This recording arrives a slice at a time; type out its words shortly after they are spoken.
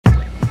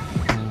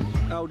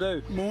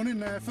that'll do. Morning,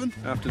 Nathan.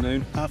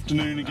 Afternoon.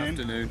 Afternoon again.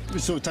 Afternoon. We're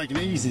sort of taking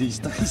it easy these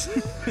days.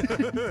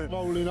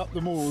 Rolling up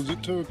the moors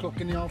at 2 o'clock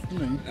in the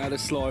afternoon. Had a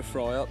sly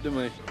fry up, didn't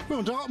we? We're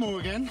on Dartmoor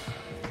again.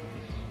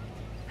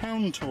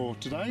 Hound Tor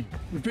today.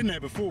 We've been there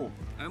before.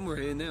 And we're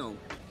here now.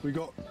 We've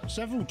got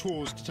several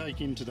tours to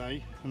take in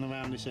today and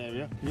around this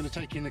area. We're going to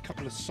take in a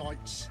couple of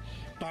sites.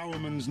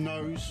 Bowerman's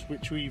Nose,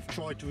 which we've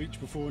tried to reach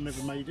before and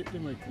never made it,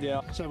 didn't we?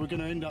 Yeah. So we're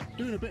going to end up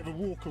doing a bit of a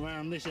walk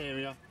around this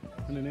area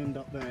and then end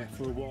up there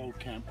for a wild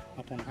camp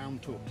up on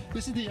Hound Tor.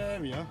 This is the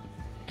area,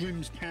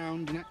 Grimm's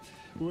Pound, and that,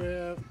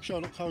 where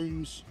Sherlock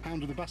Holmes'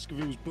 Hound of the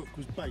Baskervilles book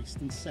was based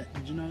and set.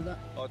 Did you know that?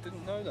 I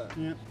didn't know that.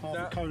 Yeah,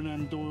 Arthur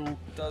Conan Doyle.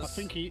 Does, I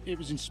think it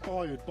was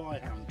inspired by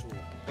Hound Tor.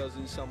 Does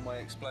in some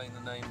way explain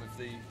the name of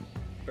the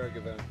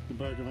burger van. The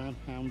burger van,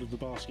 Hound of the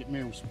Basket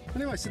Mills.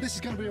 Anyway, so this is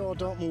going to be our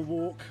Dartmoor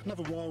walk.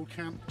 Another wild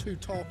camp, 2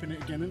 tarp in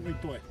it again, isn't we,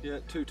 boy? Yeah,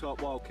 2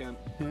 Tarp Wild Camp,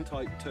 yeah.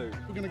 Type 2.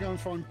 We're going to go and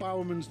find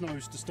Bowerman's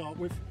Nose to start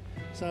with.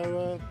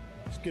 So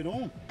let's get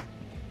on.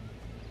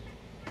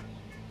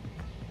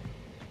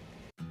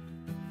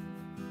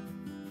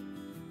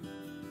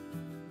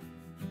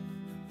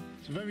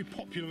 It's a very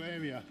popular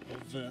area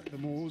of the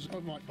moors,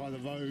 right by the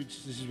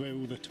roads. This is where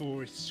all the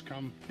tourists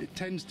come. It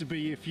tends to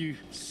be, if you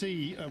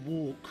see a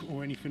walk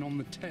or anything on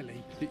the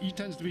telly, it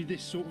tends to be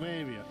this sort of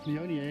area. The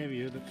only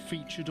area that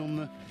featured on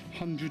the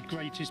 100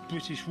 Greatest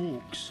British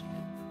Walks.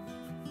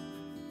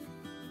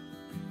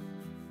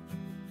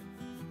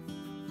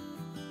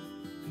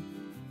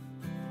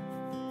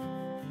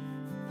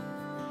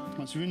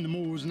 Once we're in the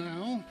moors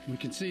now, we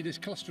can see this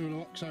cluster of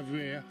rocks over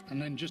here, and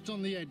then just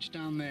on the edge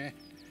down there,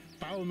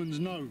 Bowerman's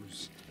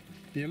Nose.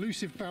 The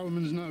elusive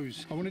Bowerman's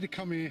Nose. I wanted to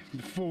come here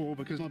before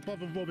because my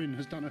brother Robin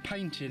has done a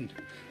painting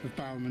of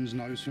Bowerman's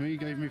Nose for me. He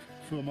gave me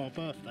for my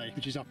birthday,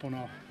 which is up on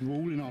our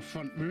wall in our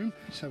front room.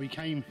 So we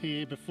came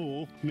here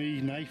before,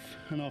 me, Nath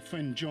and our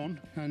friend John,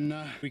 and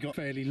we got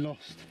fairly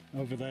lost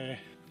over there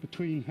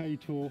between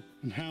Tor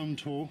and Hound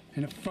Tor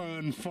in a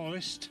fern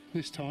forest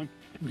this time.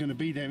 We're going to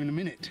be there in a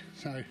minute,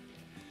 so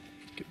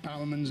get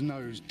Bowerman's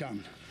Nose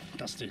done,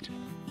 dusted.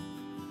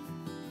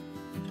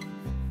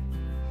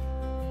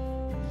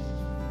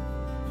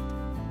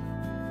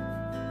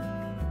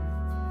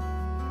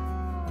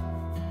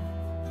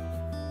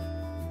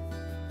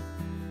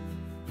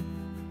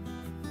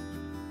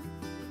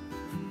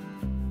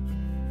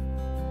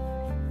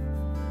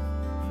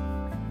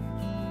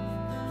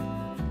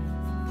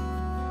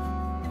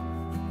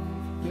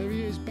 There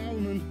he is,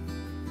 Bowerman.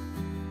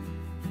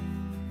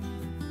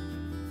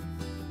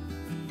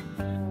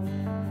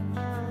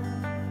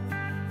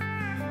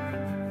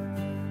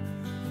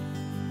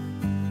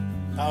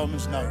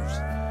 Bowerman's Nose.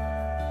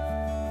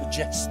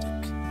 Majestic.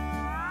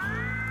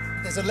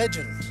 There's a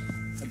legend,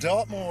 a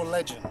Dartmoor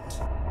legend.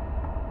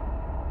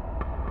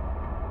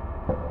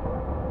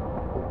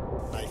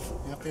 Nath,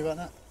 you happy about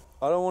that?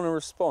 I don't want to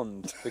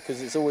respond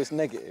because it's always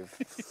negative.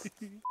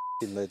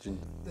 Legend.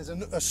 There's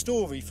a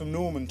story from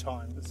Norman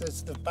time that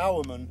says that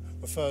Bowerman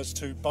refers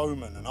to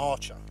bowman, an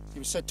archer. He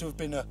was said to have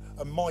been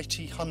a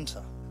mighty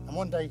hunter, and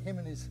one day him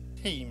and his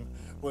team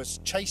was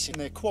chasing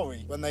their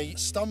quarry when they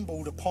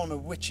stumbled upon a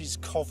witch's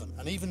coven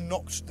and even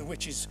knocked the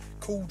witch's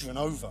cauldron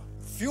over.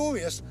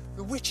 Furious,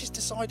 the witches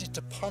decided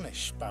to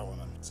punish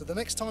Bowerman. So the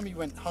next time he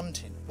went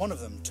hunting, one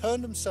of them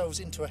turned themselves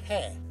into a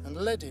hare and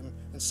led him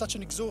in such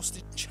an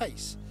exhausted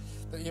chase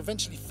that he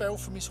eventually fell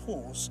from his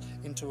horse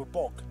into a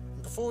bog.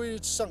 Before he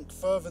had sunk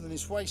further than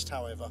his waist,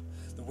 however,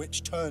 the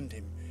witch turned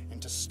him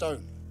into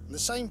stone. And the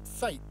same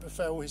fate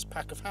befell his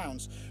pack of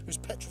hounds, whose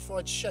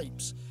petrified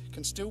shapes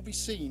can still be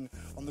seen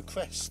on the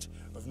crest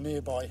of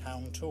nearby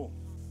Hound Tor.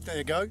 There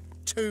you go,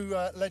 2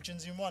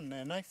 legends in one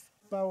there, Nath.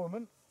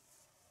 Bowerman,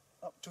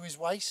 up to his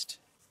waist,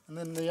 and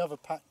then the other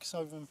pack's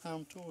over in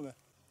Hound Tor there.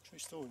 True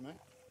story, mate.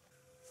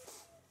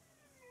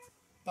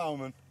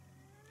 Bowerman,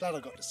 glad I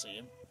got to see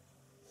him.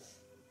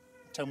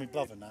 Tell me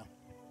brother now.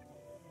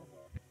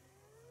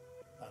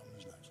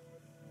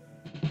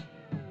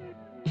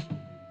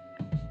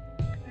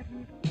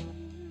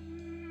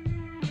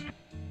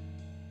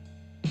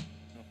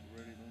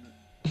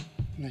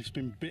 They've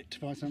been bit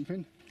by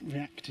something,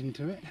 reacting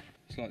to it.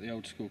 It's like the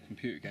old school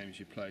computer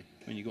games you play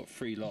when you've got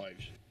 3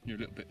 lives. You're a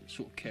little bit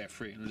sort of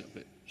carefree and a little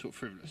bit sort of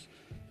frivolous.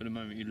 But the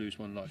moment you lose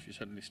 1 life, you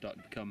suddenly start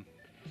to become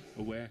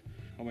aware.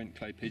 I went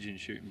clay pigeon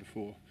shooting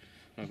before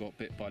and I got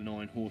bit by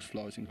 9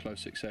 horseflies in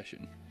close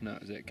succession. And that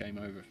was it, game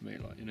over for me,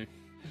 like, you know.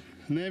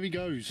 And there he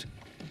goes,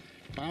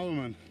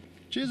 Bowerman.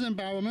 Cheers then,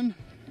 Bowerman.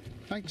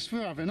 Thanks for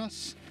having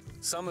us.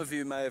 Some of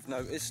you may have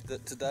noticed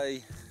that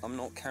today I'm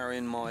not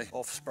carrying my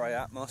off-spray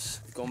Atmos.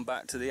 I've gone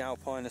back to the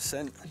Alpine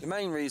Ascent. The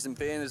main reason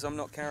being is I'm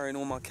not carrying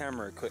all my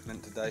camera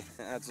equipment today.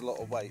 It adds a lot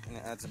of weight and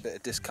it adds a bit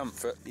of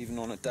discomfort, even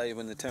on a day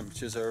when the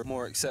temperatures are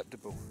more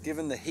acceptable.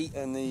 Given the heat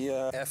and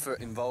the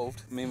effort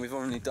involved, I mean, we've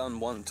only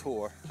done 1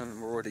 tour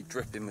and we're already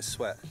dripping with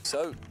sweat.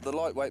 So the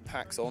lightweight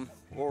pack's on,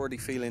 already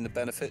feeling the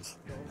benefits.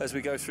 As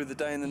we go through the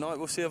day and the night,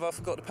 we'll see if I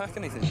forgot to pack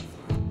anything.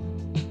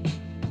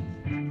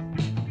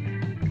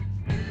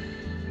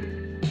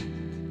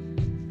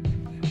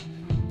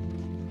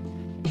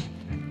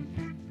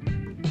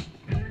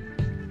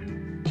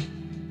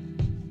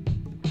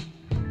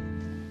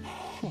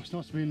 it's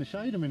nice to be in the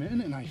shade a minute,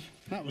 isn't it, Nate?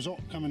 That was hot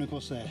coming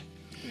across there.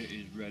 It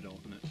is red hot,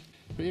 isn't it?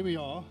 But here we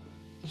are,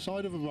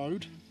 side of a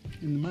road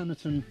in the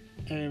Maniton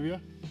area,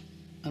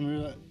 and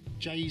we're at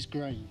Jay's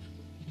Grave.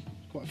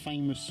 It's quite a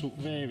famous sort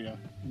of area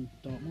in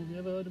Dartmoor. Have you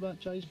ever heard about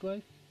Jay's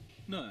Grave?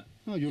 No.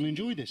 Oh, you'll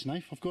enjoy this,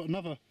 Nath. I've got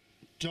another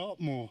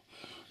Dartmoor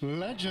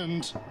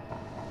legend.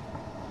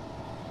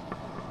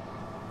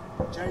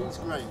 Jay's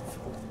Grave.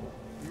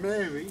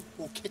 Mary,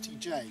 or Kitty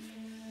Jay,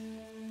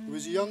 who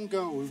was a young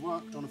girl who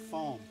worked on a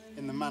farm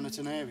in the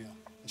Maniton area.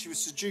 And she was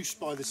seduced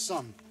by the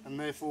sun, and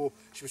therefore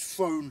she was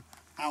thrown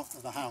out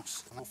of the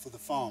house and off of the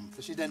farm.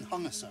 So she then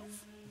hung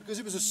herself. Because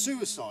it was a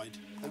suicide,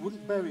 they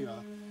wouldn't bury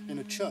her in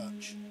a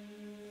church.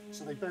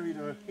 So they buried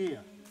her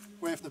here,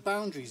 where the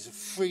boundaries of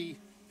 3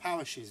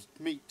 parishes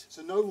meet.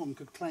 So no one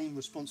could claim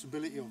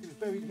responsibility of her. She was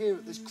buried here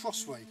at this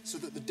crossway so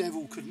that the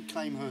devil couldn't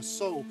claim her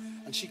soul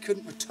and she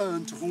couldn't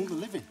return to haunt the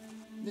living.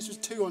 This was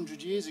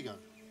 200 years ago.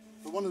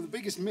 But one of the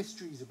biggest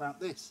mysteries about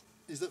this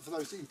is that for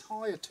those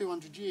entire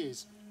 200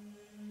 years,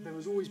 there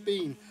has always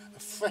been a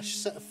fresh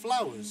set of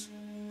flowers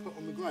put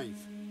on the grave.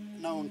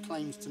 No one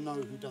claims to know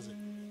who does it.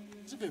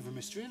 It's a bit of a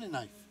mystery, isn't it,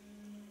 Nath?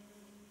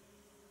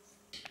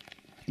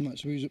 Right,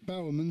 so we was at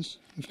Bowerman's.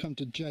 We've come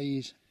to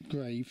Jay's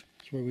Grave.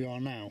 That's where we are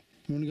now.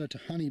 We want to go to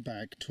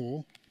Honeybag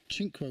Tor,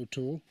 Chinkwell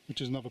Tor,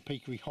 which is another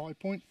peakery high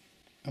point,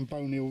 and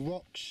Bonehill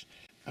Rocks,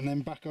 and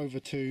then back over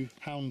to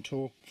Hound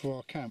Tor for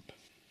our camp.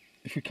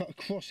 If we cut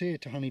across here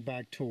to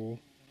Honeybag Tor,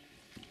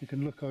 you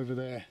can look over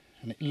there,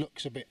 and it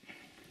looks a bit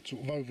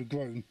sort of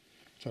overgrown.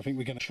 So I think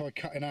we're going to try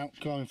cutting out,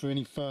 going through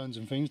any ferns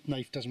and things.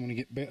 Nath doesn't want to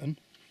get bitten.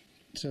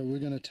 So we're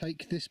going to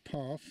take this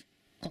path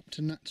up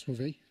to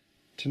Natsworthy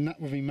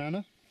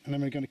Manor, and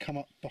then we're going to come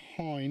up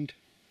behind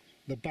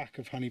the back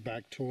of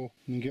Honeybag Tor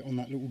and then get on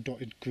that little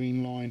dotted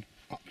green line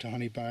up to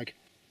Honeybag.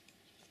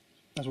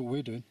 That's what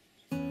we're doing.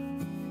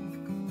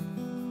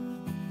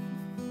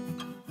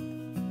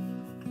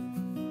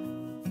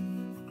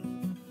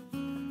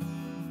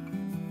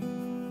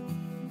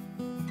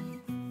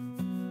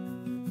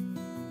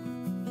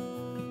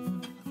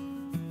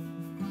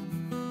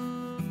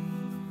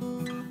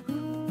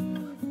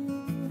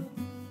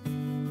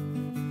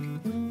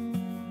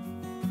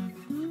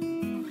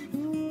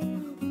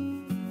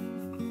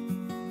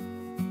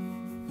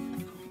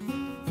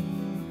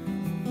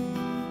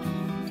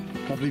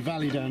 Lovely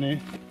valley down here.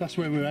 That's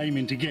where we're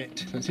aiming to get.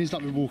 So it seems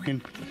like we're walking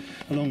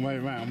a long way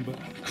around, but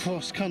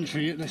cross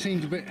country it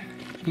seems a bit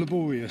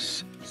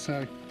laborious.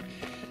 So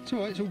it's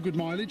alright, it's all good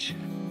mileage.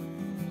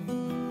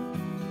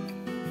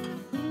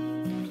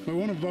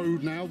 We're on a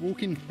road now,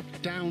 walking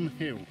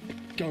downhill,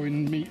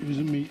 going metres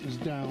and metres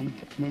down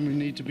when we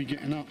need to be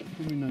getting up.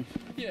 What do we know?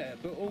 Yeah,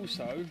 but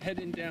also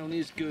heading down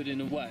is good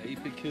in a way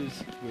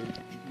because we're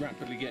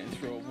rapidly getting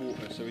through our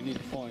water, so we need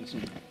to find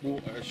some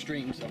water, a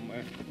stream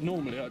somewhere.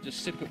 Normally I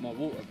just sip at my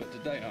water, but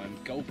today I'm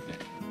gulping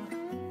it.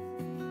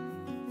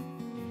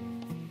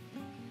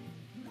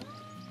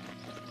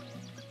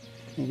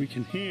 Well, we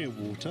can hear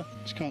water,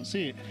 just can't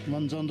see it. It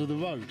runs under the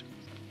road.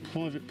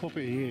 Private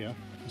property here,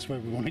 that's where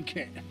we want to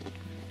get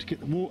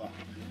the water.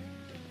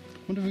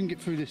 Wonder if we can get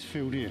through this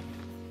field here.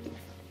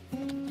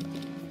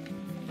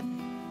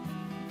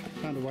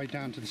 Found a way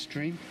down to the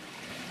stream.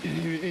 And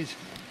here it is.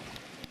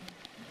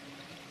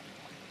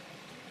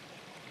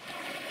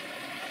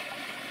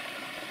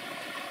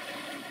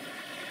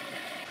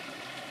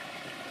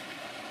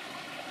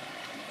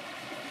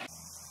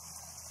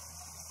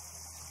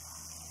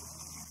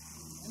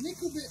 A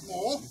little bit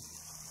more.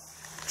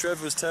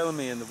 Trev was telling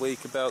me in the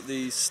week about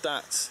these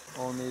stats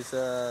on his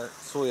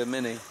Sawyer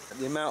Mini.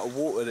 The amount of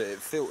water that it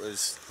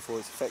filters before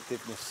its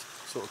effectiveness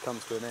sort of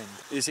comes to an end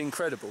is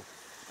incredible.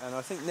 And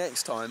I think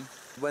next time,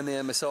 when the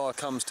MSR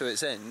comes to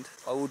its end,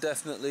 I will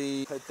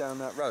definitely head down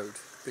that road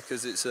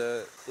because it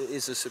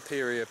is a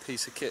superior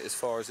piece of kit as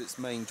far as its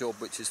main job,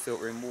 which is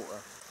filtering water.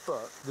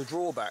 But the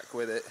drawback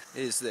with it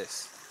is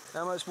this.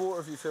 How much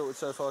water have you filtered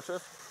so far,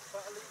 Trev?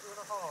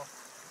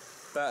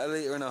 About 1.5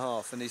 litres. About 1.5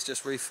 litres, and he's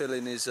just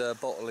refilling his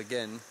bottle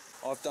again.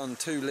 I've done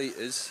 2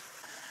 litres,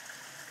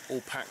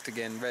 all packed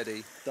again,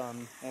 ready,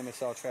 done.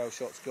 MSR trail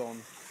shot's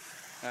gone,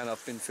 and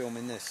I've been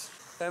filming this.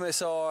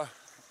 MSR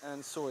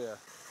and Sawyer,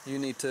 you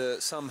need to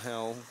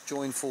somehow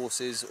join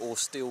forces or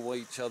steal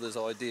each other's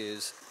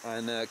ideas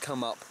and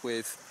come up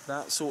with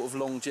that sort of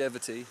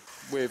longevity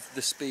with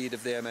the speed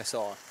of the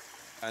MSR.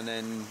 And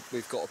then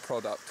we've got a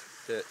product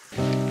that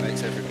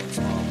makes everyone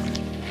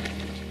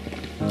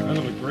smile. Kind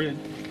of a grid.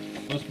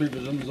 Must be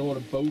for some sort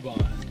of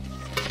bovine.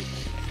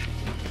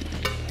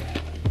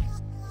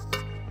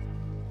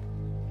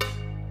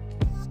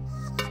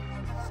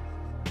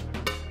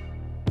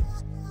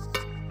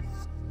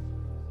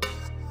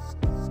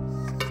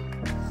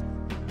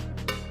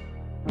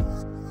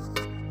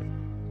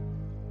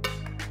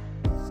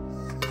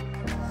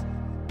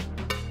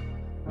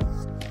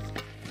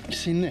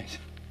 Seen this?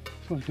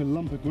 It's like a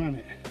lump of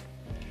granite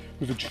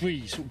with a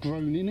tree sort of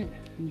grown in it,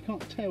 and you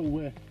can't tell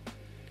where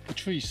the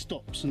tree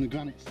stops and the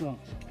granite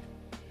starts.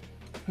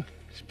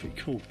 It's pretty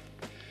cool.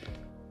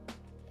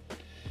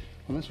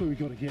 Well, that's where we've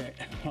got to get,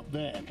 up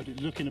there, but it's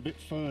looking a bit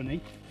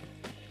ferny.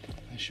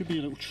 should be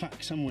a little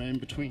track somewhere in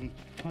between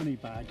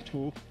Honeybag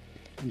Tor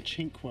and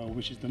Chinkwell,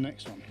 which is the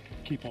next one.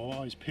 Keep our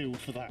eyes peeled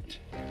for that.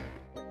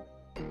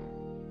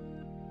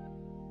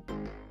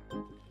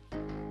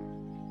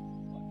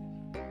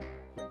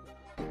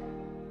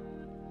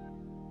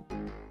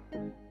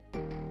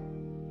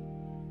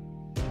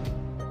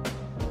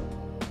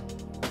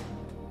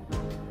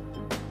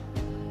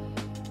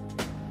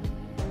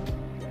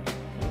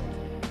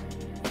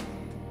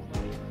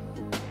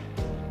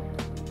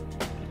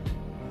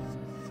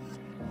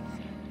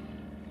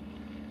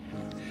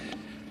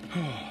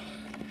 Oh,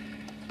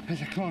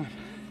 there's a climb.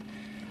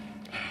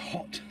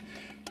 Hot,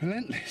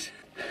 relentless.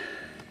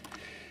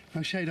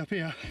 No shade up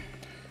here.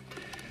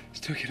 Let's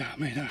took it out,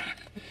 mate.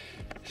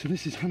 So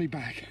this is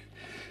Honeybag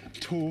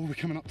Tor we're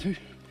coming up to. It's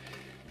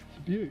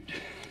a beaut.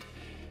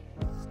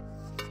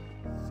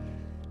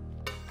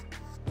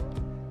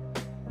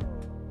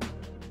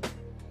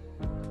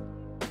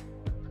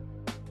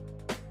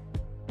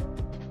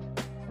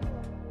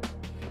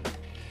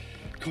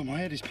 God, my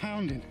head is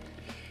pounding.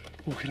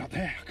 Walking up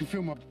there, I can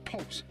feel my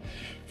pulse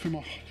through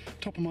my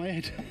top of my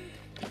head.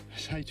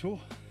 It's Hound Tor,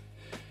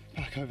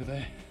 back over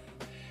there.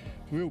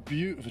 Real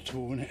beautiful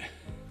tour, isn't it?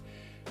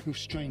 Real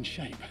strange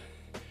shape.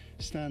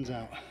 Stands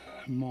out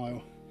a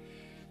mile.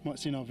 Might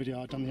see in our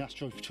video I've done the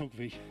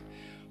astrophotography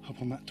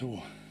up on that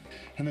tour.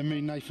 And then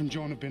me, Nathan,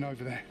 John have been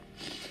over there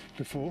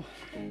before.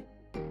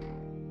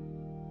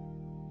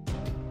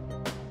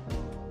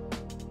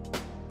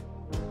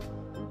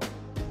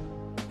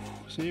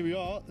 So here we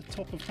are at the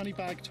top of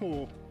Honeybag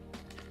Tor.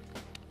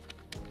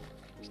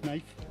 It's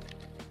Nath.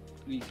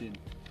 Eating.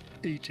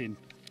 Eating.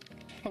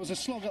 That was a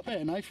slog up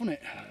there, Nath, wasn't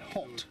it?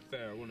 Hot.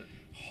 Fair, wasn't it?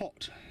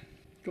 Hot.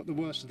 Got the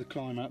worst of the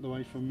climb out of the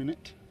way for a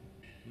minute.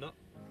 Nut?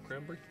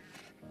 Cranberry?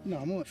 No,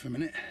 I'm alright for a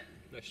minute.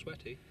 They're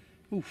sweaty.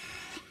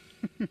 Oof.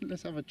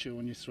 Let's have a chew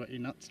on your sweaty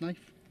nuts, Nath.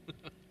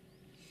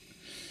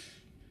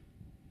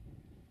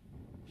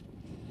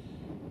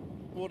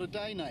 What a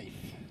day, Nath.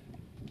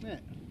 Yeah.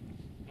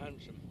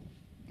 Handsome.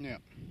 Yeah.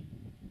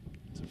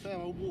 It's a fair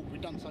old walk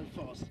we've done so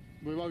fast.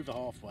 We're over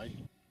halfway.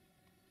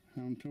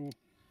 Hound Tor.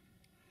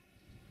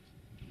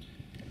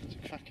 It's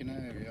a cracking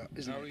area,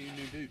 isn't it? How are your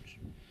new boots?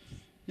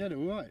 Yeah, they're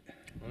alright.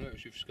 I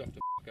noticed you've scuffed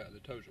the out of the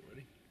toes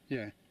already.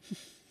 Yeah.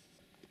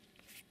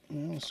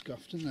 They're all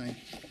scuffed, aren't they?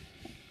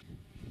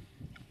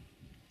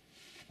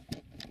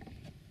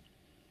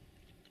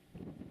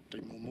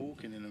 Do more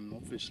walking in them,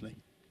 obviously.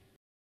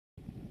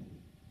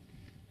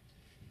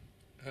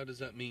 How does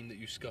that mean that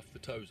you scuffed the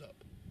toes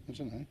up? I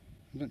don't know.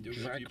 I don't Have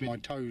you drag been- my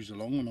toes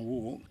along when I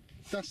walk.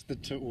 That's the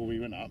tour we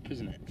went up,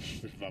 isn't it?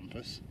 With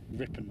Rumpus.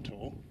 Ripon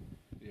Tor.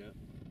 Yeah.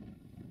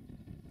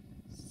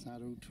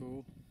 Saddle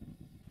Tor.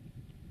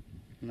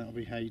 And that'll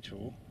be Hay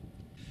Tor.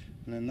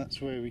 And then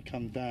that's where we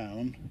come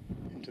down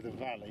into the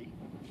valley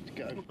to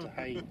get over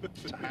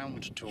to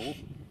Hound Tor.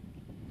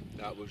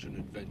 That was an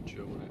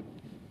adventure, wasn't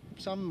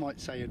it? Some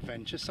might say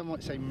adventure, some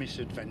might say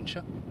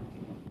misadventure.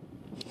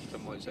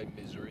 Some might say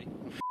misery.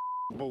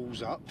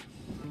 Balls up.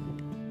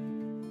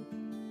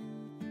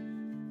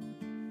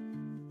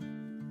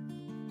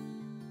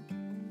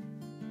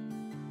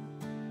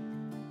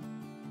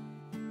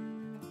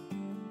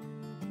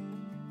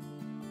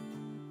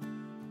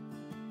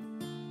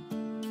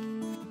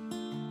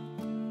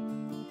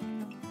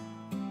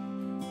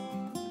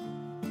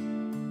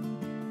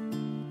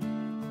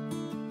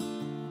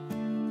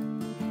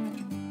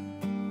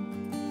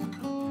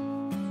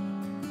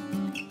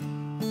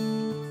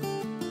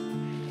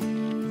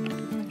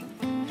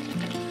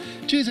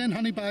 Cheers then,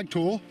 Honeybag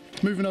Tor.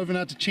 Moving over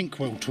now to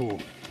Chinkwell Tor.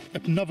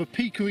 Another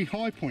peakery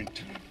high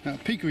point. Now,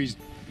 peakery's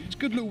it's a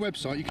good little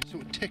website. You can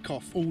sort of tick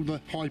off all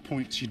the high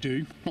points you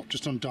do, not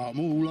just on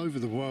Dartmoor, all over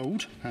the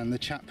world. And the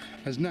chap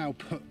has now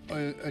put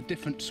a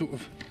different sort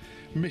of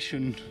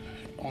mission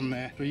on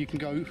there where you can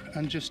go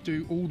and just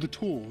do all the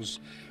tours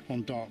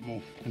on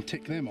Dartmoor and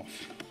tick them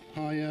off.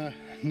 I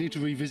need to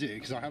revisit it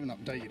because I haven't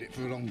updated it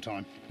for a long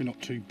time. We're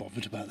not too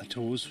bothered about the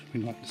tours.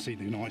 We like to see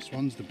the nice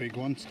ones, the big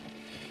ones.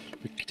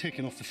 We're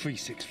ticking off the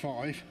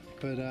 365,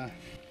 but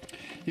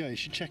yeah, you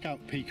should check out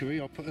Peakery.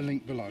 I'll put a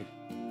link below.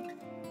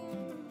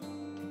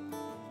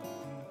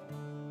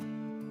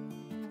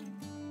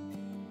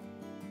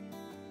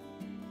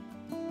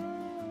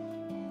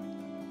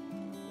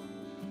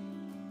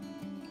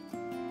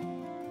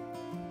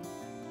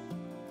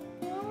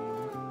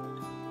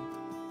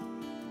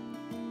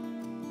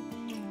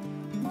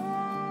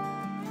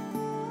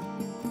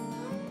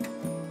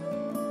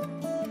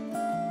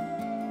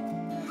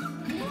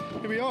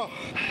 Here we are,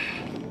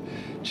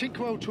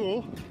 Chinkwell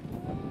Tor,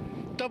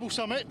 double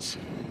summits.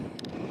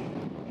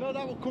 No,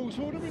 that what calls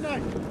for, don't we,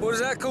 Nate? What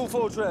does that call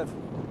for, Trev?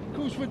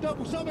 Calls for a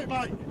double summit,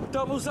 mate.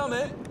 Double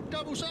summit?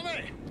 Double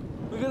summit.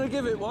 We're going to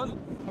give it one.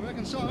 I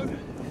reckon so.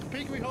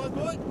 Peakery High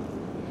Point,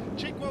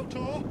 Chinkwell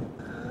Tor.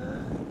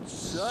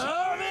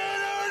 Summit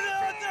or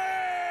nothing!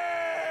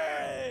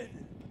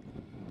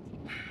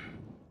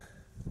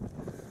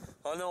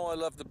 I know I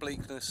love the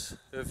bleakness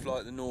of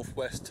like the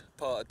northwest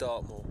part of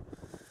Dartmoor,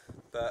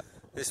 but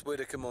this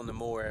Widdicombe on the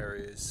Moor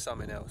area is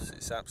something else.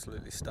 It's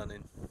absolutely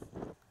stunning.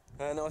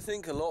 And I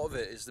think a lot of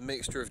it is the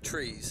mixture of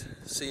trees,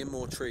 seeing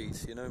more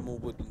trees, you know, more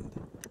woodland.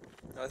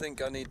 I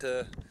think I need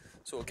to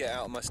sort of get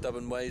out of my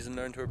stubborn ways and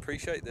learn to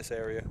appreciate this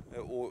area,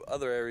 or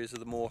other areas of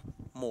the more,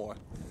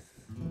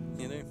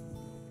 you know.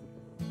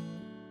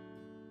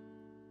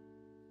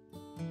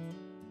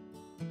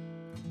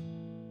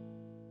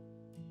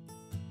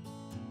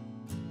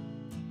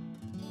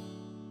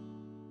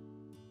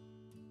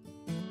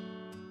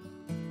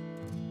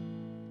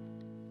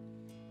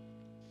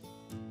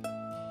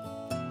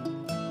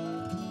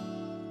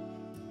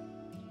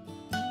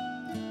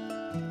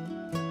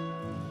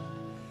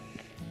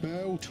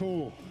 Hound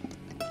Tor.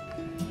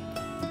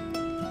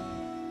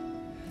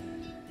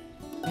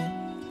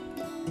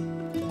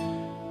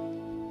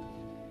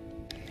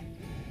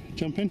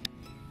 Jumping?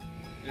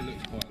 It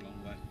looks quite a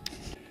long way.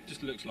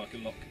 Just looks like a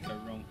lot could go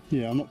wrong.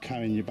 Yeah, I'm not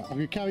carrying you back. I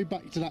could carry you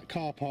back to that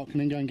car park and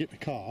then go and get the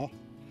car.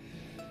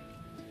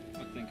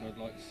 I think I'd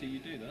like to see you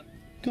do that.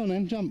 Go on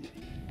then, jump.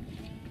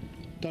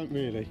 Don't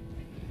really.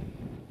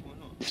 Why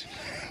not?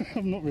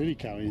 I'm not really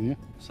carrying you.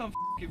 Some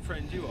f***ing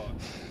friend you are.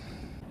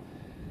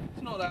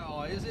 It's not that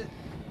high, is it?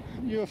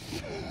 You're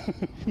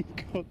for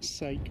God's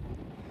sake.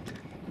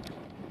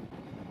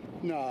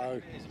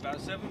 No. It's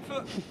about 7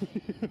 foot.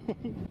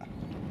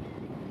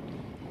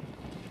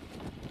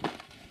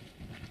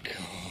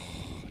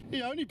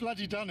 You only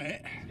bloody done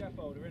it.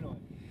 Scaffolder, innit?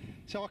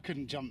 So I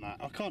couldn't jump that.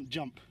 I can't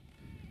jump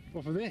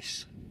off of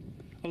this.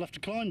 I'll have to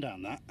climb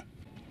down that.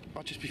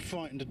 I'll just be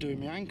frightened of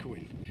doing my ankle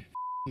in.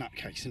 In that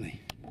case, isn't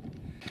he?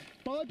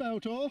 Bye, Bell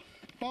Tor.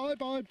 Bye,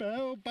 bye,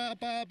 Bell. Bye,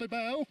 bye, bye,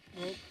 Bell.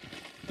 Well,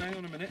 hang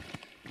on a minute.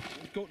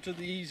 We've got to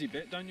the easy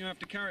bit. Don't you have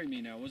to carry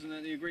me now? Wasn't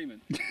that the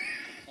agreement?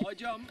 I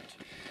jumped.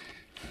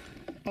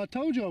 I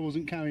told you I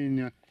wasn't carrying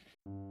you.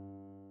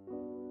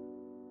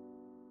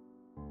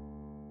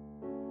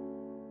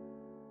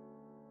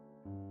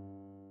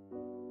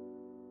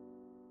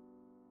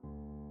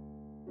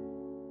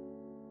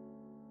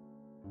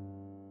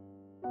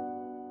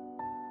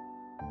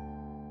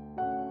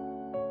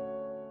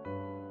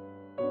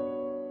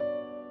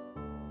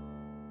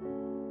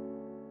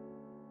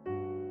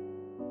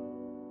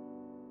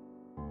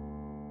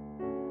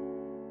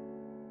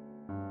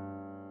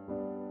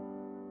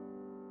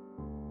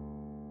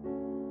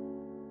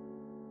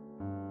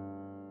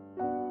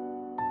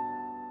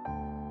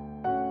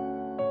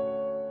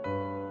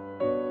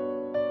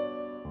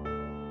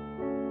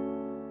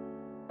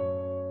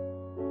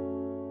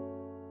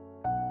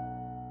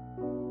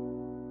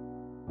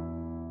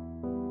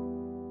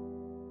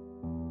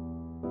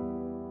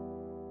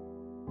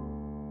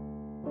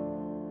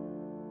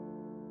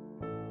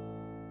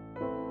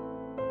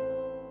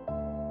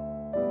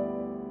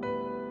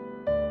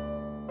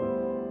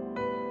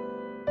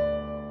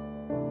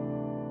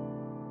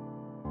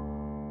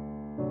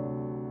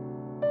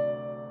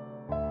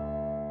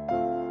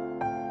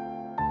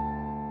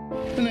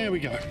 And there we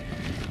go,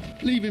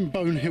 leaving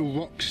Bonehill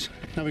Rocks.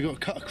 Now we've got to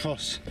cut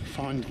across,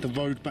 find the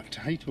road back to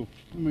Hound Tor.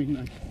 I mean,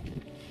 no.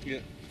 Yeah.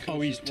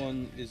 Oh, he's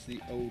one is the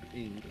old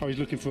inn. Oh, he's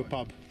looking for a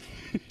pub.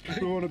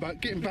 We're on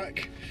about getting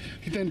back,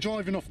 then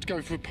driving off to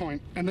go for a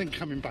pint, and then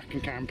coming back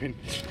and camping.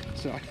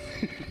 So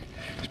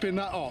it's been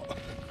that hot.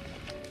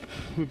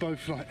 We're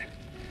both like,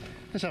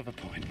 let's have a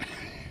pint.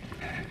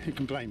 Who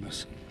can blame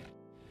us?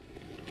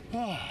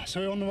 So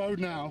we're on the road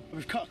now.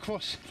 We've cut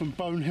across from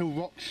Bonehill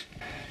Rocks,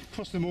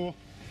 across the moor,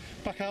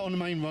 back out on the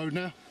main road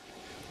now,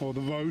 or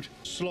the road,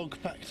 slog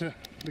back to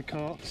the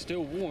car.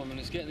 Still warm and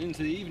it's getting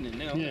into the evening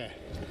now. Yeah,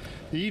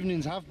 the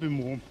evenings have been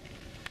warm.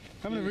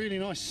 Having a really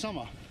nice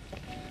summer.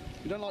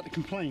 We don't like to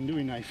complain, do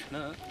we, Nath?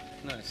 No,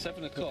 it's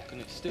 7 o'clock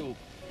and it's still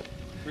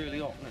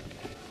really hot, isn't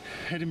it?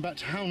 Heading back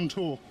to Hound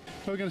Tor,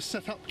 where we're going to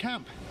set up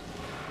camp.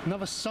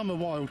 Another summer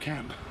wild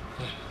camp.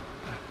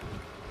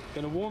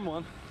 Been a warm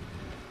one.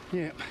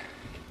 Yeah.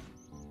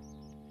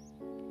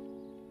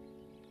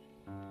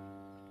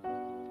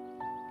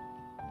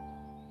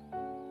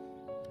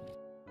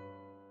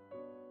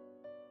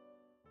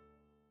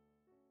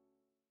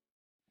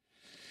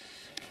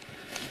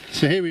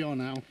 So here we are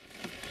now,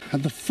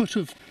 at the foot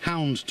of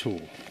Hound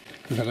Tor.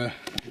 We've had a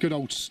good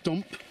old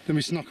stomp, then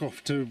we snuck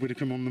off to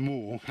Widdicombe on the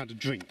Moor, had a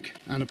drink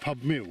and a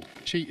pub meal.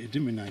 Cheated,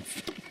 didn't we, Nate?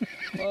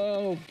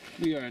 Well,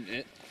 we earned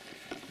it.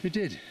 We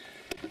did.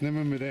 And then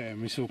when we were there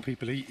and we saw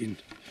people eating,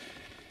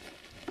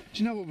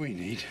 do you know what we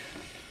need?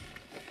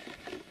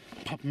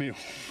 Pub meal.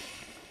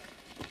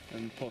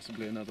 And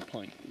possibly another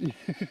pint.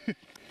 So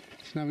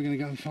now we're going to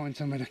go and find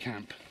somewhere to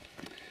camp.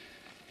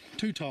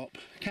 Two Tarp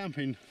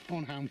camping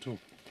on Hound Tor.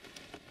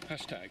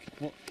 Hashtag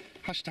what?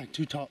 Hashtag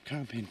Two Tarp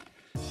camping.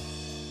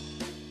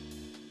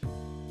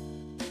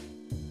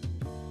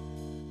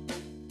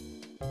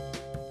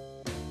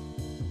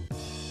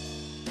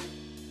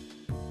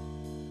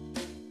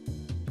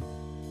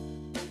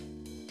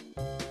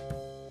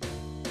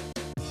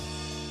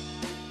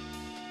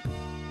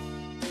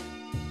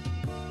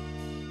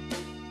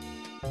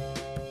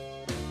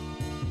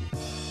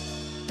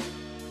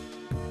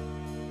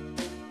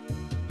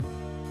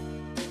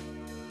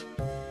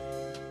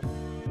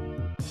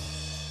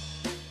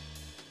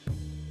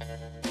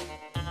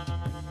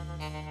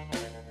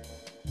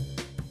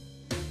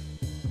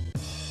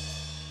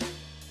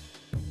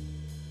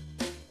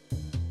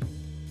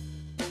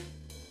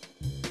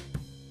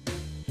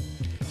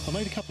 I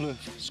made a couple of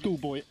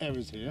schoolboy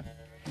errors here.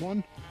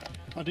 One,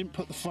 I didn't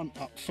put the front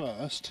up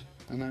first,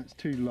 and now it's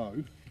too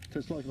low. So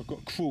it's like I've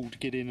got to crawl to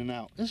get in and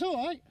out. It's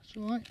alright, it's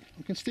alright.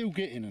 I can still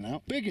get in and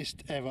out.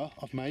 Biggest error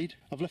I've made,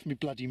 I've left my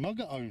bloody mug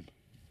at home.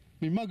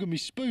 My mug and my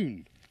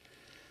spoon.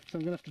 So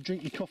I'm going to have to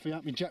drink my coffee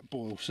out my Jack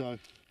boil, so I'm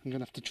going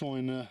to have to try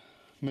and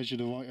measure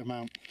the right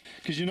amount.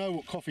 Because you know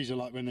what coffees are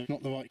like when they're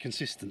not the right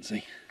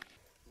consistency.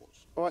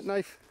 Alright,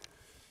 Nath?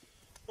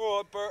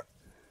 Alright, Bert.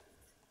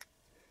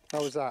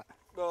 How was that?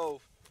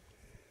 Well,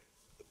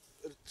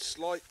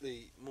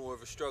 slightly more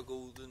of a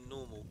struggle than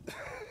normal.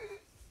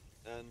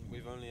 And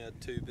we've only had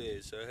 2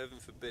 beers, so heaven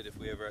forbid if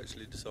we ever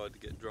actually decide to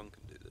get drunk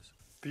and do this.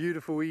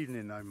 Beautiful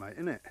evening though, mate,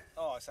 isn't it?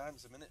 Oh, it's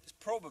handsome, isn't it? It's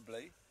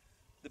probably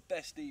the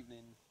best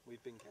evening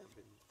we've been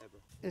camping ever.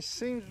 It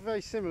seems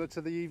very similar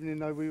to the evening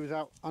though we was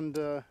out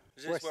under...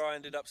 Is this where I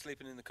ended up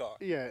sleeping in the car?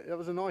 Yeah, that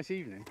was a nice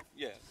evening.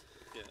 Yeah,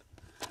 yeah.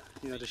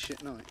 You had a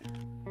shit night.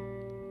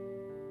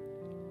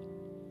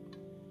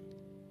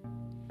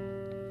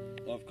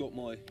 I've got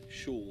my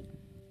shawl.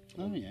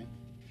 Oh yeah.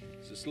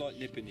 It's a slight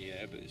nip in the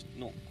air, but it's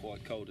not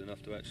quite cold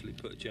enough to actually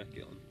put a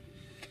jacket on.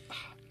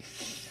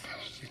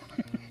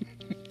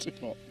 Too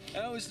hot.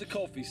 How is the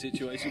coffee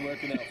situation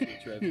working out for you,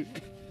 Trev?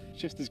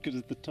 Just as good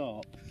as the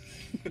tarp.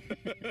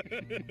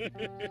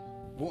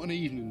 What an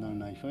evening though,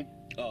 Nath, eh?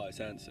 Oh, it's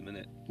handsome, isn't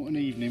it? What an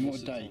evening,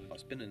 what a day. Oh,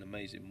 it's been an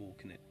amazing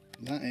walk, isn't it?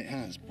 That it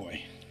has,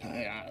 boy. That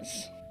it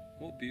has.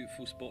 What a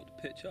beautiful spot to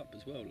pitch up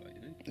as well, like,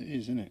 you know? It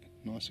is, isn't it?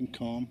 Nice and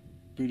calm.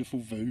 Beautiful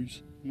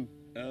views.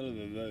 Hell of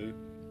a view.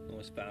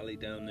 Nice valley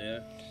down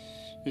there.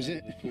 Is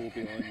it? The pool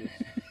behind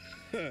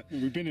us.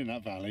 We've been in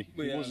that valley.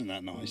 We it wasn't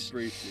that nice.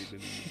 Briefly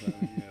been in the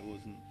valley, yeah, it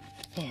wasn't.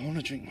 Oh, I want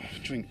to drink my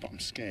drink, but I'm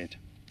scared.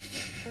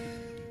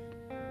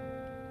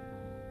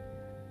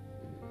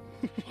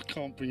 I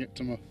can't bring it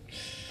to my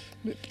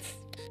lips.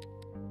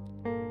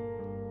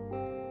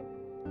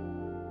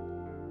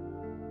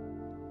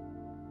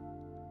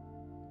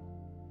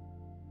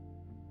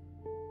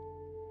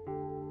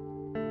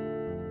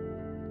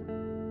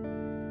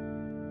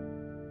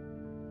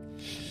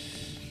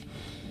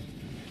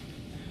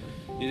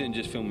 You didn't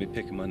just film me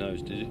picking my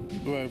nose, did you?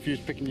 Well, if you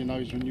was picking your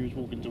nose when you was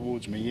walking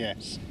towards me,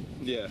 yes.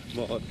 Yeah,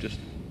 well, I've just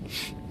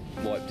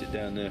wiped it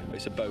down there.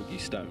 It's a bogey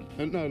stone.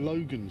 No,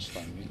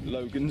 Loganstone.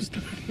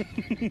 Loganstone.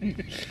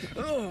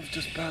 Oh, I've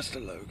just passed a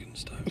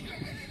Loganstone.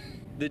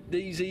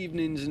 These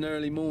evenings and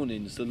early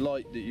mornings, the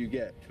light that you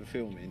get for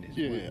filming is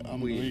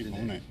weird,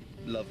 isn't it?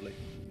 Lovely.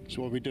 That's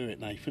why we do it,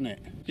 Nath, isn't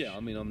it? Yeah, I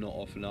mean, I'm not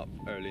often up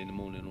early in the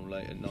morning or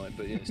late at night,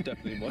 but yeah, it's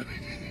definitely why.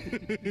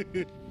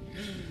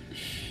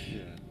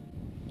 Yeah.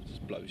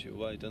 Just blows you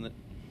away, doesn't it?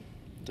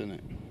 Doesn't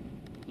it?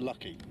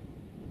 Lucky.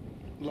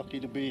 Lucky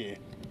to be here.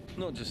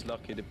 Not just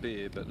lucky to be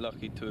here, but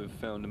lucky to have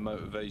found a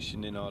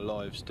motivation in our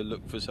lives to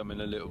look for something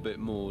a little bit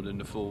more than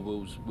the 4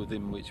 walls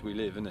within which we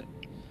live, isn't it?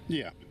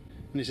 Yeah.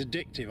 And it's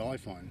addictive, I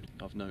find.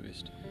 I've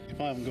noticed.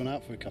 If I haven't gone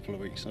out for a couple of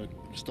weeks, I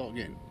start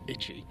getting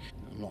itchy.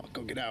 I'm like, I've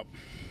got to get out.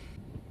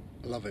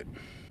 I love it.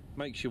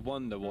 Makes you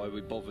wonder why we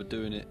bother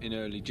doing it in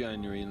early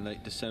January and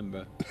late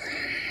December.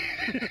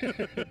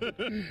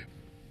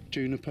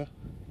 Juniper.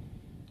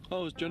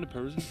 Oh, it's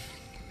Juniper, isn't it?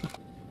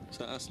 Is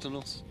that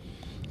Astanos?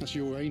 That's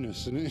your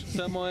anus, isn't it? Is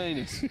that my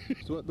anus?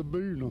 It's like the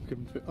moon I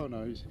can fit. Oh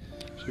no, it's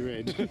your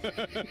head.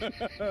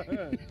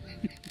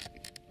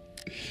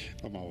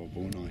 I'm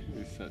horrible, aren't I?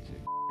 It's such a...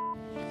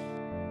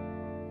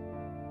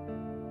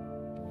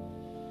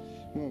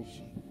 Well,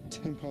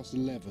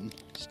 11:10,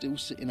 still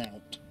sitting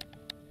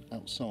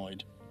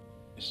outside.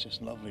 It's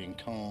just lovely and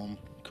calm,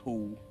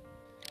 cool.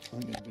 I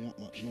ain't going to be up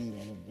much longer,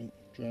 I don't think.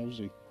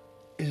 Drowsy.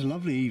 It's a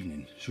lovely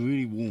evening. It's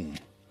really warm.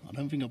 I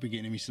don't think I'll be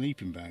getting in my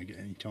sleeping bag at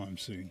any time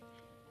soon.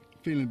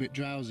 Feeling a bit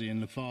drowsy and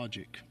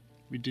lethargic.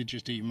 We did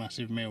just eat a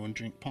massive meal and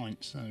drink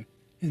pints, so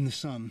in the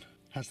sun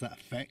has that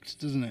effect,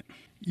 doesn't it?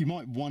 You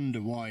might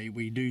wonder why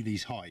we do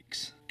these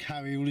hikes,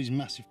 carry all these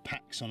massive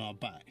packs on our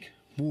back,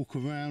 walk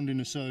around in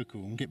a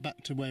circle and get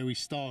back to where we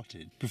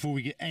started before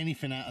we get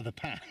anything out of the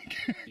pack.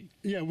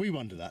 Yeah, we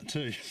wonder that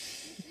too.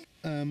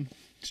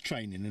 It's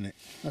training, isn't it?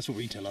 That's what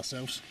we tell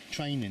ourselves.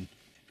 Training.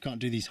 You can't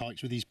do these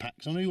hikes with these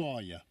packs on. Who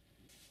are you?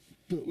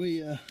 But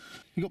we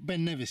got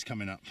Ben Nevis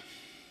coming up.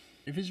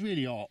 If it's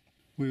really hot,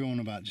 we're on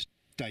about just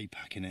day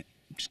packing it.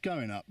 Just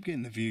going up,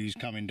 getting the views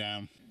coming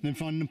down, then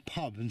finding a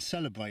pub and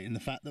celebrating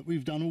the fact that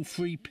we've done all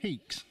 3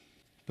 peaks.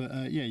 But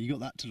yeah, you got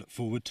that to look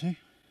forward to.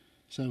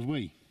 So have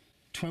we.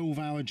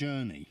 12-hour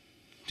journey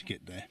to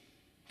get there,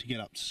 to get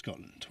up to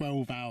Scotland.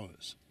 12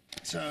 hours.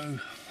 So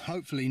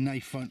hopefully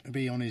Nath won't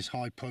be on his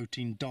high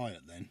protein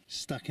diet then.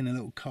 Stuck in a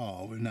little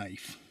car with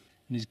Nath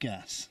and his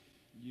gas.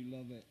 You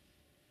love it.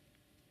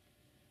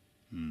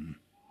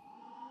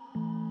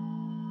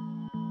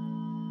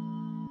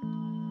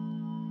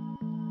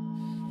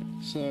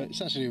 So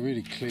it's actually a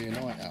really clear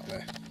night out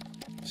there.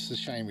 It's a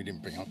shame we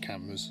didn't bring our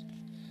cameras.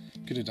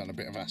 Could have done a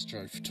bit of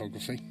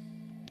astrophotography.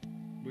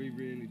 We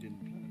really didn't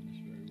plan this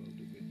very well,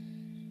 did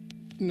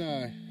we?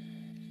 No,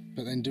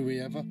 but then do we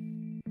ever?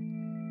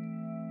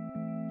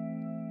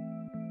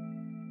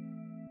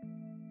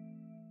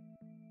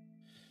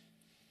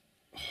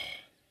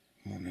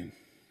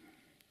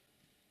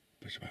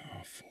 but it's about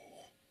 4:30.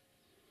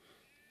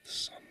 The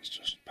sun's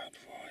just about to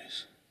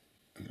rise,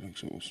 and it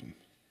looks awesome.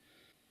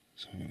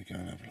 So I'm going to go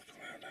and have a look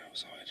around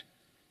outside.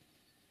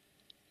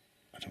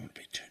 I don't want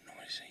to be too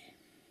noisy,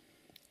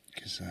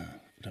 because I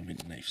don't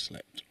think Nate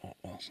slept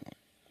last night.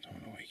 I don't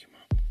want to wake him up.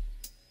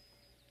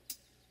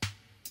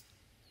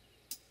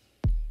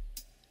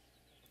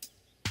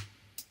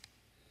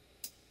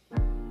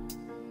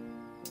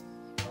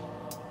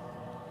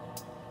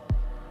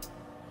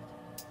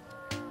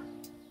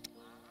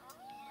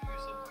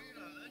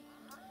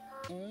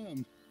 I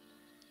am.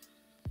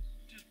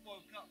 Just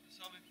woke up and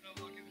something felt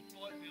like it was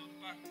biting me on the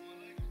back of my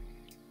leg.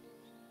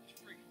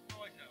 It's freaking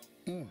bright out.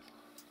 Oh.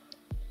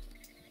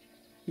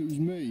 It was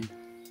me.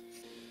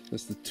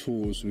 That's the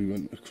tours we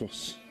went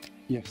across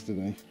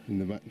yesterday in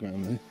the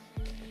background there.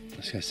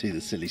 Let's go see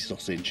the silly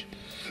sausage.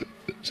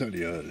 It's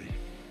only early.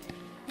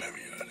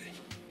 Very early.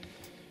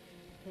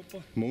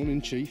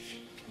 Morning, Chief.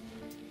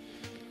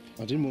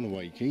 I didn't want to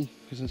wake you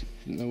because I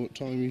didn't know what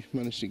time you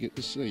managed to get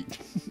to sleep.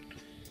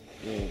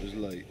 Yeah, it was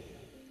late.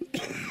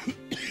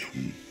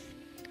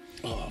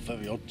 Oh,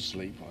 very odd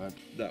sleep I had.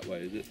 That way,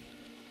 is it?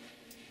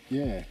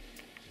 Yeah.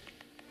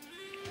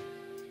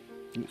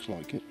 Looks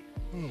like it.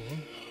 Oh.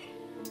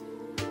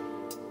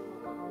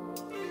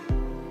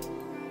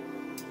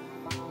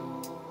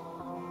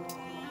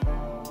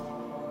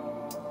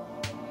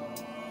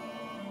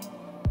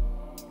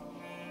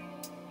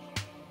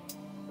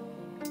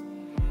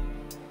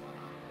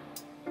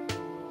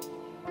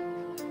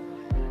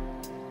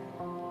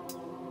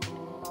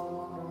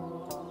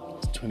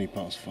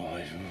 It's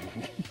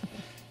 5:20.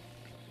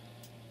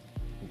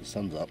 The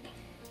sun's up.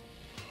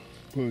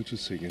 Birds are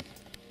singing.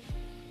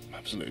 I'm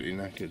absolutely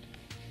knackered.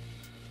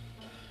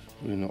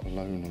 We're not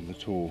alone on the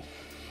tour.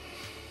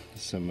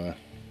 There's some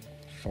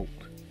folk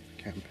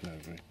camping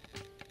over here.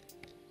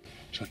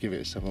 Shall I give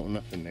it a 7 or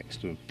nothing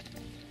next to them?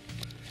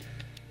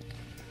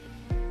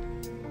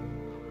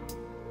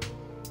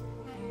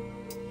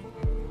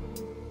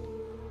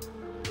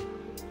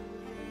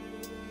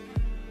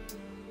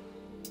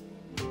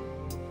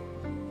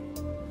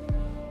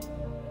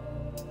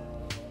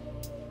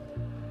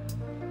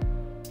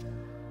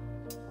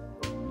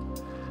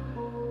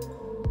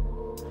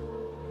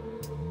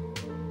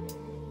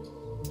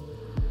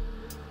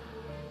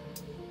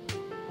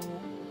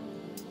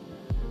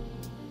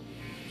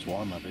 That's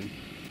what I'm having.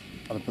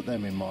 I'll put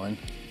them in mine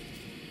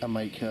and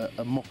make a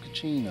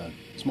mochaccino.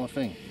 It's my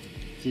thing.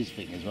 It's his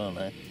thing as well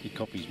now. He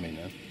copies me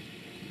now.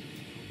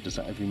 Does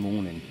that every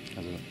morning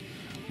as a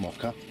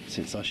mocha.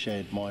 Since I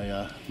shared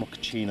my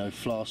mochaccino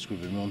flask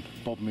with him on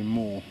Bowerman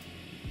Moor.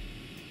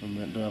 And we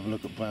went to have a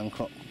look at Brown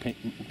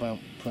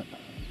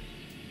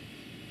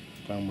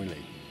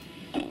Willie.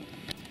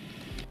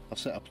 I've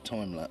set up a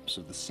time lapse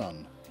of the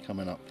sun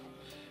coming up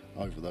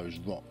over those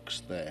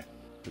rocks there.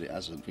 But it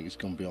hasn't. I think it's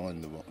gone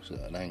behind the rocks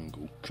at an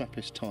angle.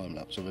 Crappiest time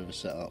lapse I've ever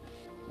set up.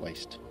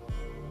 Waste.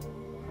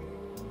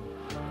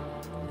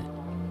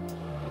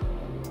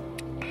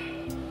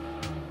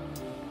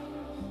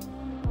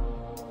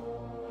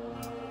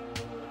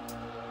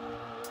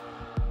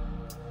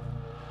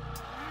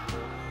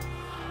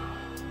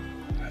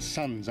 The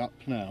sun's up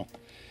now.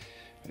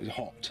 It's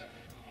hot.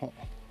 Hot.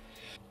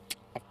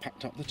 I've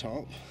packed up the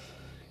tarp,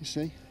 you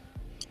see.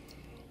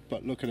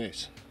 But look at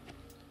this.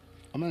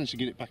 I managed to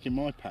get it back in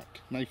my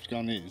pack. Nate's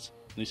done his,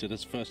 and he said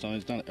that's the first time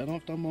he's done it, and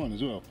I've done mine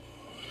as well.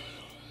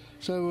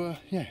 So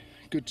yeah,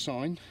 good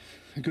sign,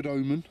 a good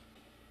omen.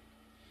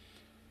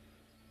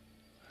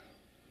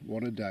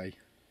 What a day.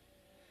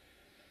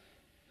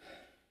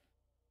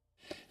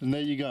 And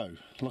there you go,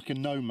 like a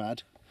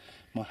nomad,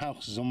 my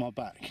house is on my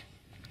back.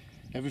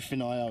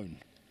 Everything I own.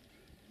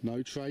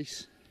 No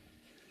trace.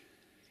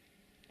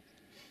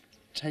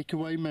 Take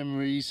away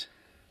memories,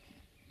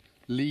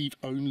 leave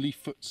only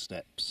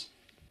footsteps.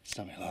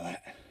 Something like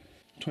that.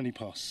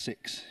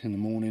 6:20 in the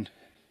morning.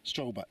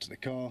 Stroll back to the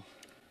car.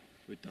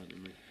 We're done,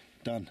 aren't we?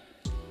 Done.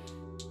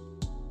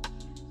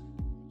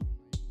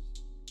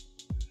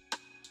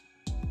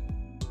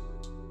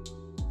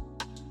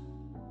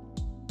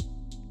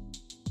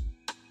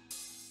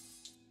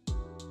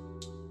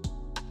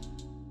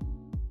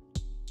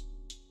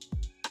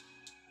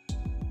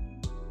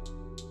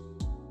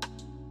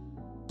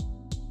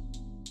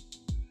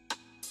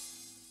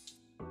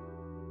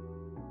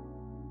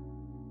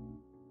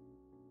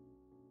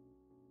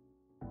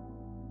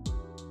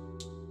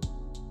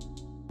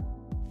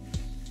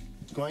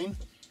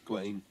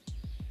 Grain?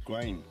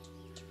 Grain.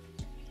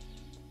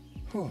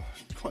 Oh,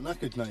 quite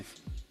knackered, Nate.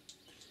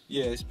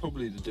 Yeah, it's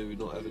probably to do with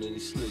not having any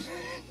sleep.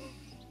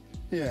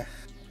 Yeah,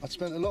 I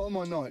spent a lot of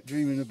my night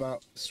dreaming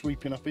about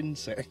sweeping up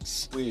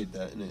insects. Weird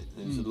that, isn't it?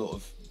 There's a lot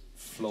of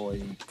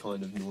fly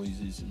kind of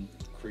noises and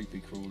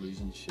creepy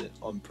crawlies and shit.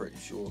 I'm pretty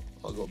sure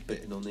I got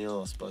bitten on the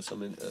arse by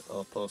something at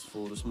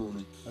 4:30 this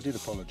morning. I did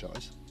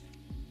apologise.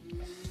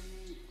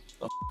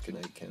 I f***ing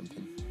hate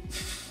camping.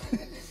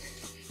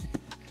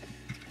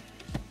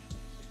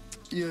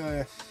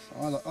 Yeah,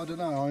 I don't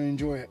know, I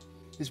enjoy it.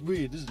 It's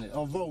weird, isn't it?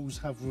 Our roles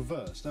have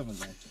reversed, haven't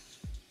they?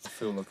 I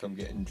feel like I'm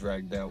getting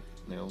dragged out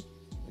now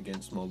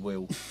against my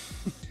will.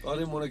 I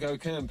didn't want to go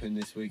camping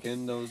this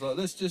weekend. I was like,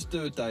 let's just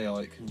do a day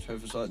hike. And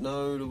Trevor's like,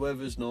 no, the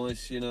weather's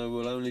nice, you know,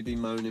 we'll only be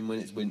moaning when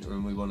it's winter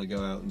and we want to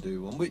go out and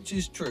do one, which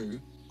is true.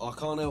 I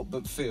can't help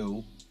but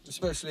feel,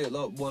 especially at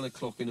like 1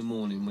 o'clock in the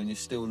morning when you're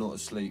still not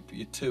asleep,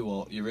 you're too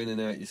hot, you're in and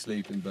out your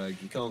sleeping bag,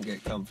 you can't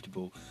get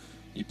comfortable,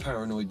 you're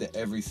paranoid that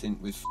everything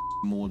with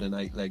more than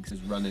 8 legs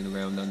is running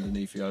around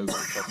underneath you, over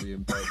the top of you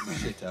and biting the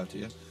shit out of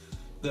you,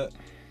 that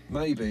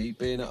maybe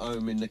being at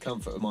home in the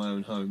comfort of my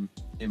own home,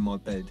 in my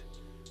bed,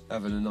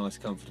 having a nice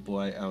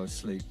comfortable 8 hours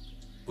sleep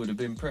would have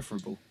been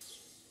preferable.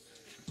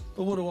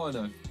 But what do I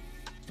know?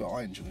 But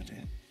I enjoyed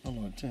it. I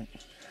liked it.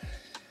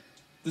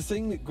 The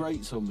thing that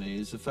grates on me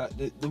is the fact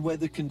that the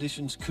weather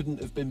conditions couldn't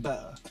have been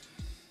better.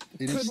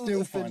 It Couldn't still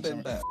have find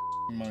been something better.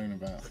 to moan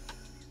about.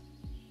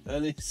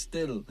 And it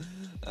still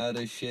had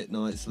a shit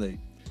night's sleep.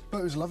 But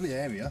it was a lovely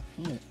area,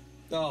 wasn't it?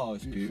 Oh,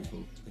 it's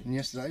beautiful. And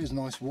yesterday was a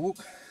nice walk.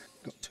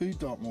 Got 2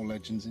 Dartmoor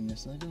legends in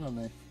yesterday, didn't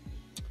I?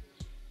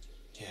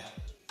 Yeah.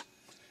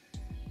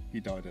 You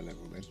died a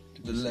level then.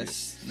 The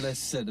less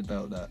said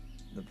about that,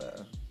 the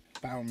better.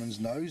 Bowerman's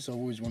nose, I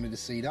always wanted to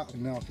see that,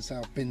 and now I can say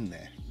I've been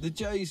there. The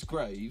Jay's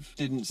grave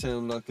didn't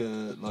sound like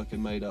a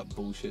made-up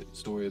bullshit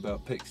story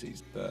about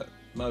pixies, but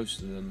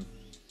most of them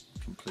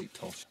complete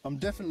tosh. I'm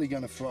definitely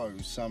going to throw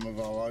some of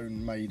our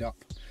own made-up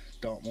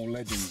Dartmoor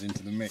legends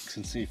into the mix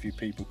and see if you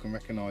people can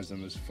recognise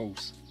them as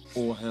false.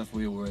 Or have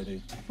we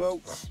already?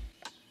 Well,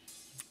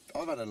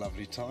 I've had a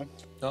lovely time.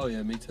 Oh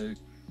yeah, me too.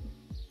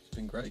 It's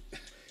been great.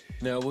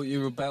 Now, what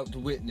you're about to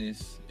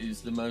witness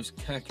is the most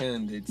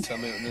cack-handed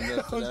summit on the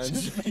North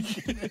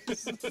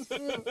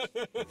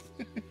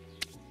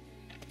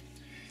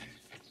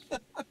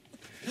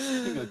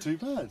Didn't go too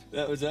bad.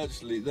 That was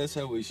actually, that's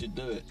how we should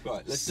do it.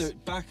 Right, let's do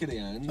it back of the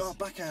hands. Oh,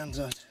 backhands.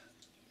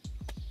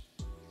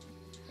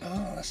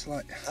 Oh, that's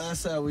like...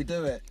 That's how we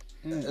do it.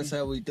 That's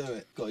how we do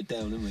it. Got it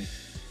down, haven't we?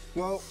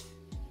 Well,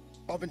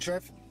 I've been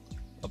Trev.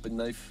 I've been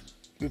Nath.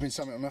 We've been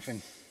Summit or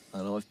Nothing.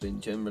 And I've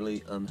been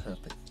generally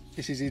unhappy.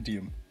 It's his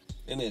idiom.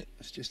 Innit?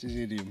 It's just his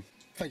idiom.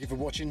 Thank you for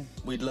watching.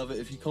 We'd love it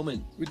if you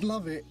comment. We'd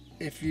love it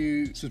if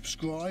you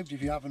subscribed,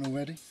 if you haven't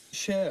already.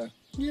 Share.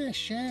 Yeah,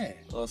 share.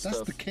 Our That's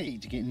stuff. the key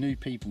to getting new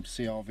people to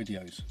see our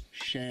videos.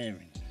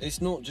 Sharing.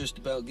 It's not just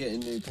about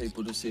getting new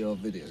people to see our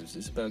videos.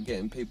 It's about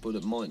getting people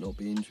that might not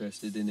be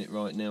interested in it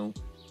right now,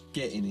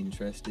 getting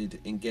interested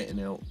in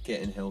getting out,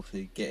 getting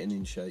healthy, getting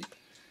in shape,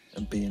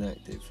 and being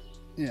active.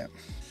 Yeah.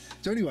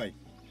 So anyway,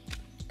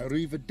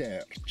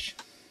 arrivederci.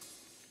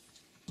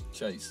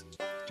 Chase.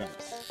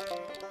 Thanks.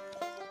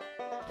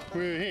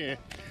 We're here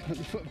at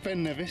the foot of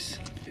Ben Nevis.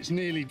 It's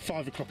nearly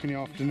 5 o'clock in the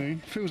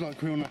afternoon. Feels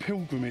like we're on a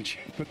pilgrimage,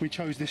 but we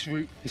chose this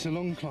route. It's a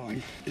long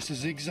climb. It's a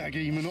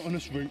zigzaggy,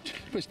 monotonous route,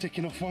 but it's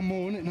ticking off one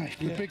more, isn't it, Nate?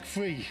 The big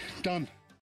 3, done.